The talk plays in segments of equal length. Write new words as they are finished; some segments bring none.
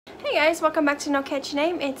Hey guys, welcome back to No Catchy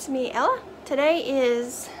Name. It's me, Ella. Today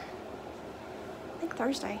is, I think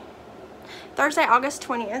Thursday, August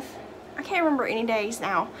 20th. I can't remember any days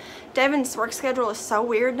now. Devin's work schedule is so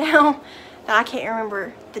weird now that I can't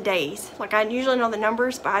remember the days. Like, I usually know the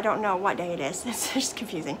numbers, but I don't know what day it is. It's just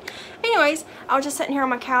confusing. Anyways, I was just sitting here on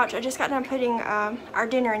my couch. I just got done putting our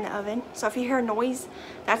dinner in the oven. So if you hear a noise,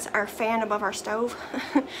 that's our fan above our stove.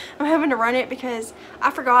 I'm having to run it because I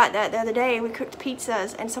forgot that the other day we cooked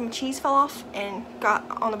pizzas and some cheese fell off and got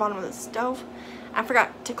on the bottom of the stove. I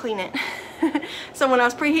forgot to clean it. So when I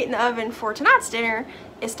was preheating the oven for tonight's dinner,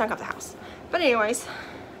 it stunk up the house. But anyways,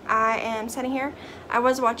 I am sitting here. I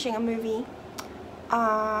was watching a movie.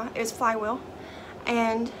 It was Flywheel.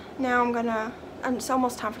 And now it's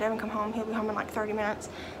almost time for Devin to come home. He'll be home in like 30 minutes.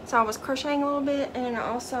 So I was crocheting a little bit, and I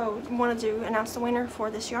also wanted to announce the winner for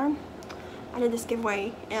this yarn. I did this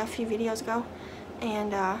giveaway a few videos ago.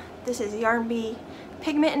 And this is Yarn Bee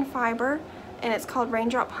Pigment and Fiber. And it's called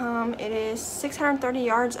Raindrop Hum. It is 630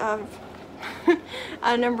 yards of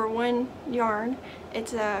 #1 yarn.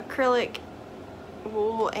 It's acrylic,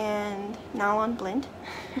 wool, and nylon blend.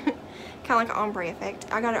 Kind of like an ombre effect.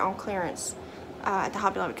 I got it on clearance at the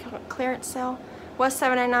Hobby Lobby clearance sale. Was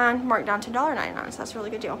 $7.99, marked down to $1.99, so that's a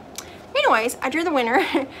really good deal. Anyways, I drew the winner.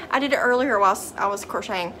 I did it earlier while I was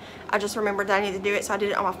crocheting. I just remembered that I needed to do it, so I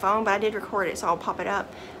did it on my phone, but I did record it, so I'll pop it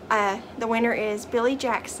up. The winner is Billy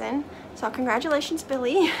Jackson. So congratulations,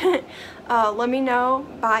 Billy. Let me know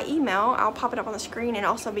by email. I'll pop it up on the screen and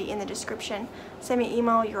also be in the description. Send me an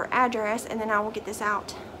email, your address, and then I will get this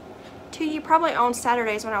out to you probably on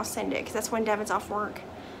Saturdays when I'll send it, because that's when Devin's off work.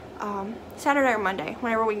 Saturday or Monday,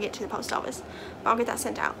 whenever we can get to the post office. But I'll get that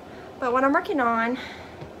sent out. But what I'm working on,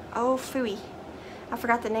 oh phooey, I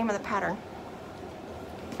forgot the name of the pattern.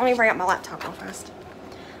 Let me bring up my laptop real fast.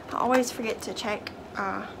 I always forget to check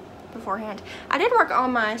beforehand. I did work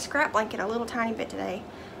on my scrap blanket a little tiny bit today.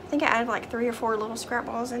 I think I added like 3 or 4 little scrap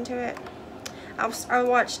balls into it. I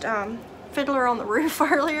watched Fiddler on the Roof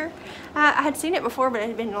earlier. I had seen it before, but it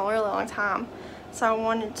had been a really long time, so I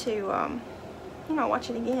wanted to you know, watch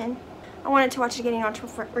it again. I wanted to watch it again, you know, to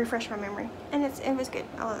refresh my memory, and it was good.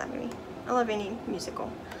 I love that movie. I love any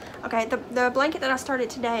musical. Okay, the blanket that I started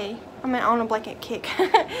today, I'm on a blanket kick.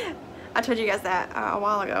 I told you guys that a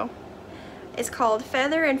while ago. It's called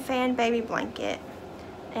Feather and Fan Baby Blanket,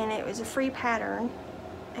 and it was a free pattern,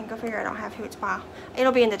 and go figure I don't have who it's by.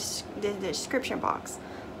 It'll be in the description box.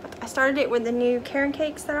 But I started it with the new Karen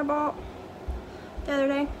cakes that I bought the other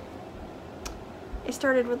day. It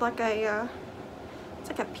started with like a it's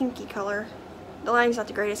like a pinky color. The lighting's not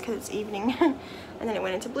the greatest because it's evening. And then it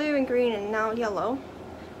went into blue and green and now yellow,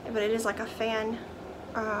 but it is like a fan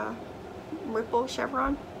ripple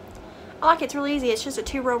chevron. I like it. It's really easy. It's just a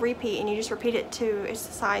 2-row repeat, and you just repeat it to it's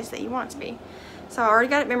the size that you want it to be. So I already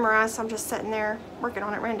got it memorized, so I'm just sitting there working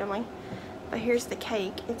on it randomly. But here's the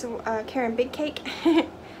cake. It's a Karen Big Cake,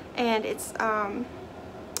 and it's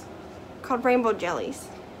called Rainbow Jellies.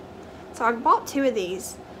 So I bought 2 of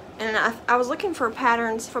these, and I was looking for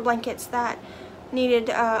patterns for blankets that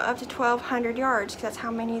needed up to 1,200 yards, because that's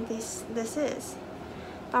how many this is.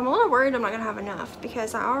 But I'm a little worried I'm not going to have enough,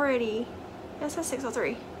 because I already, yes, that's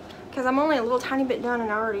 603. Because I'm only a little tiny bit done, and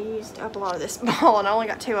I already used up a lot of this ball, and I only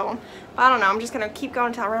got 2 of them. But I don't know, I'm just going to keep going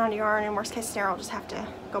until I run out of yarn, and worst case scenario, I'll just have to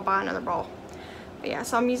go buy another ball. But yeah,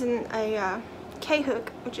 so I'm using a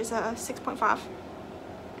K-hook, which is a 6.5.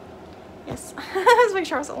 Yes, let's make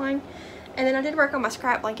sure I wasn't lying. And then I did work on my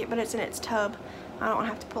scrap blanket, but it's in its tub. I don't want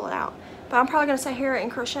to have to pull it out. But I'm probably going to sit here and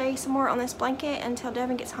crochet some more on this blanket until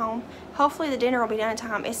Devin gets home. Hopefully the dinner will be done in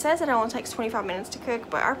time. It says it only takes 25 minutes to cook,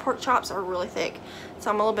 but our pork chops are really thick, so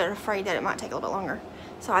I'm a little bit afraid that it might take a little bit longer.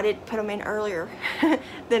 So I did put them in earlier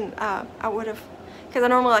than I would have, because I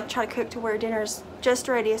normally like to try to cook to where dinner's just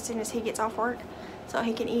ready as soon as he gets off work, so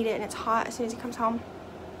he can eat it and it's hot as soon as he comes home.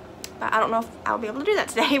 But I don't know if I'll be able to do that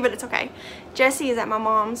today, but it's okay. Jessie is at my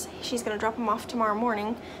mom's. She's going to drop him off tomorrow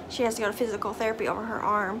morning. She has to go to physical therapy over her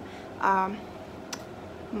arm.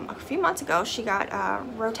 A few months ago, she got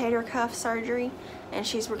rotator cuff surgery, and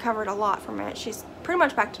she's recovered a lot from it. She's pretty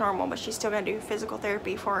much back to normal, but she's still going to do physical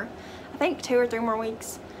therapy for, I think, 2 or 3 more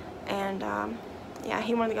weeks. And yeah,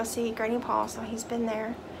 he wanted to go see Granny and Paul, so he's been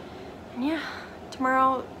there. And yeah,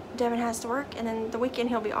 tomorrow Devin has to work, and then the weekend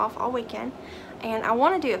he'll be off all weekend. And I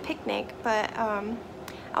want to do a picnic, but I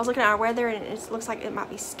was looking at our weather, and it looks like it might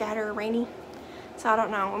be scatter rainy. So I don't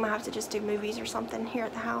know. We might have to just do movies or something here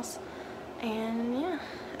at the house. And yeah,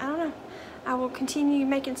 I don't know. I will continue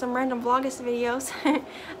making some random Vlogust videos.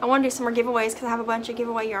 I want to do some more giveaways because I have a bunch of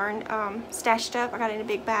giveaway yarn stashed up. I got it in a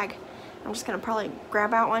big bag. I'm just going to probably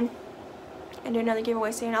grab out one and do another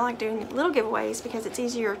giveaway soon. I like doing little giveaways because it's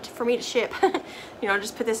easier for me to ship. You know,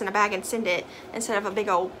 just put this in a bag and send it instead of a big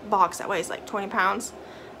old box that weighs like 20 pounds.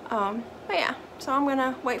 But yeah, so I'm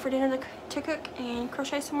gonna wait for dinner to cook and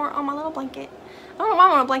crochet some more on my little blanket. I don't know why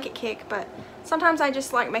I'm on a blanket kick, but sometimes I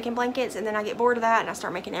just like making blankets and then I get bored of that and I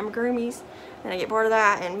start making amigurumis. And I get bored of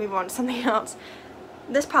that and move on to something else.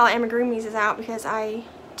 This pile of amigurumis is out because I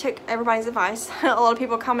took everybody's advice. A lot of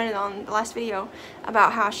people commented on the last video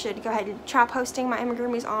about how I should go ahead and try posting my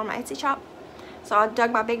amigurumis on my Etsy shop. So I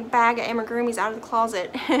dug my big bag of amigurumis out of the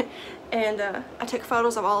closet and I took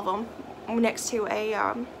photos of all of them next to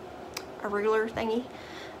a ruler thingy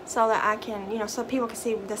so that I can, you know, so people can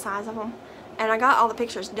see the size of them. And I got all the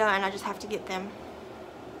pictures done. I just have to get them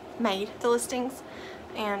made, the listings.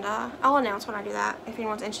 And I'll announce when I do that if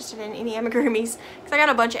anyone's interested in any amigurumis, because I got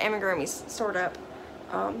a bunch of amigurumis stored up.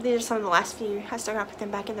 These are some of the last few. I still gotta put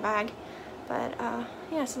them back in the bag, but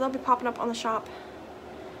yeah, so they'll be popping up on the shop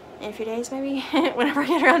in a few days maybe, whenever I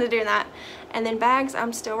get around to doing that. And then bags,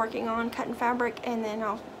 I'm still working on cutting fabric, and then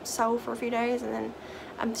I'll sew for a few days, and then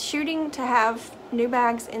I'm shooting to have new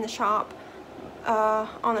bags in the shop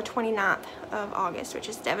on the 29th of August, which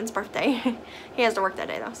is Devin's birthday. He has to work that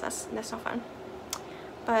day though, so that's no fun.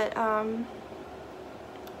 But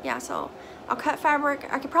yeah, so I'll cut fabric.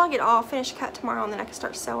 I could probably get all finished cut tomorrow, and then I can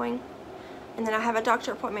start sewing. And then I have a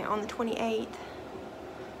doctor appointment on the 28th.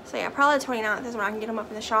 So yeah, probably the 29th is when I can get them up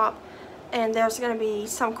in the shop. And there's going to be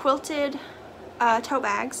some quilted tote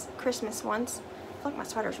bags, Christmas ones. I feel like my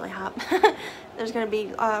sweater's really hot. There's going to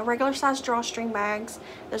be regular size drawstring bags.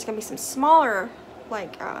 There's going to be some smaller,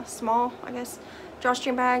 like small, I guess,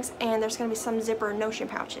 drawstring bags. And there's going to be some zipper notion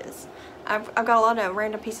pouches. I've got a lot of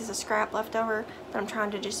random pieces of scrap left over that I'm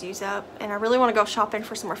trying to just use up, and I really want to go shopping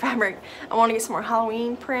for some more fabric. I want to get some more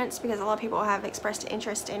Halloween prints because a lot of people have expressed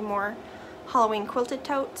interest in more Halloween quilted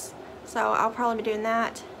totes, so I'll probably be doing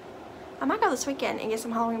that. I might go this weekend and get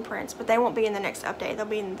some Halloween prints, but they won't be in the next update. They'll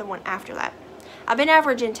be in the one after that. I've been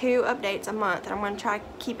averaging 2 updates a month, and I'm going to try to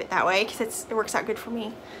keep it that way because it works out good for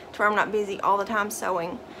me to where I'm not busy all the time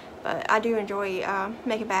sewing. But I do enjoy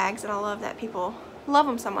making bags, and I love that people love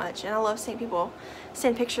them so much, and I love seeing people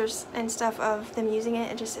send pictures and stuff of them using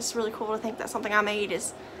it. It's really cool to think that something I made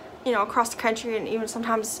is, you know, across the country and even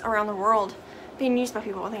sometimes around the world being used by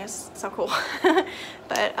people. I think it's so cool.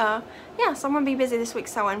 But yeah, so I'm gonna be busy this week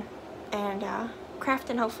sewing and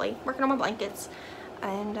crafting, hopefully working on my blankets,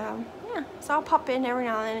 and yeah, so I'll pop in every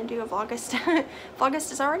now and then and do a Vlogust.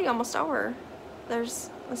 Vlogust is already almost over.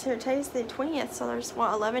 Let's see, today's the 20th, so there's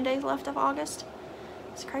what, 11 days left of August.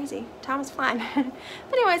 It's crazy. Time is flying.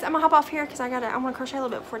 But anyways, I'm gonna hop off here because I wanna crochet a little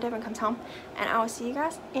bit before Devin comes home, and I will see you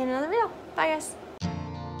guys in another video. Bye guys.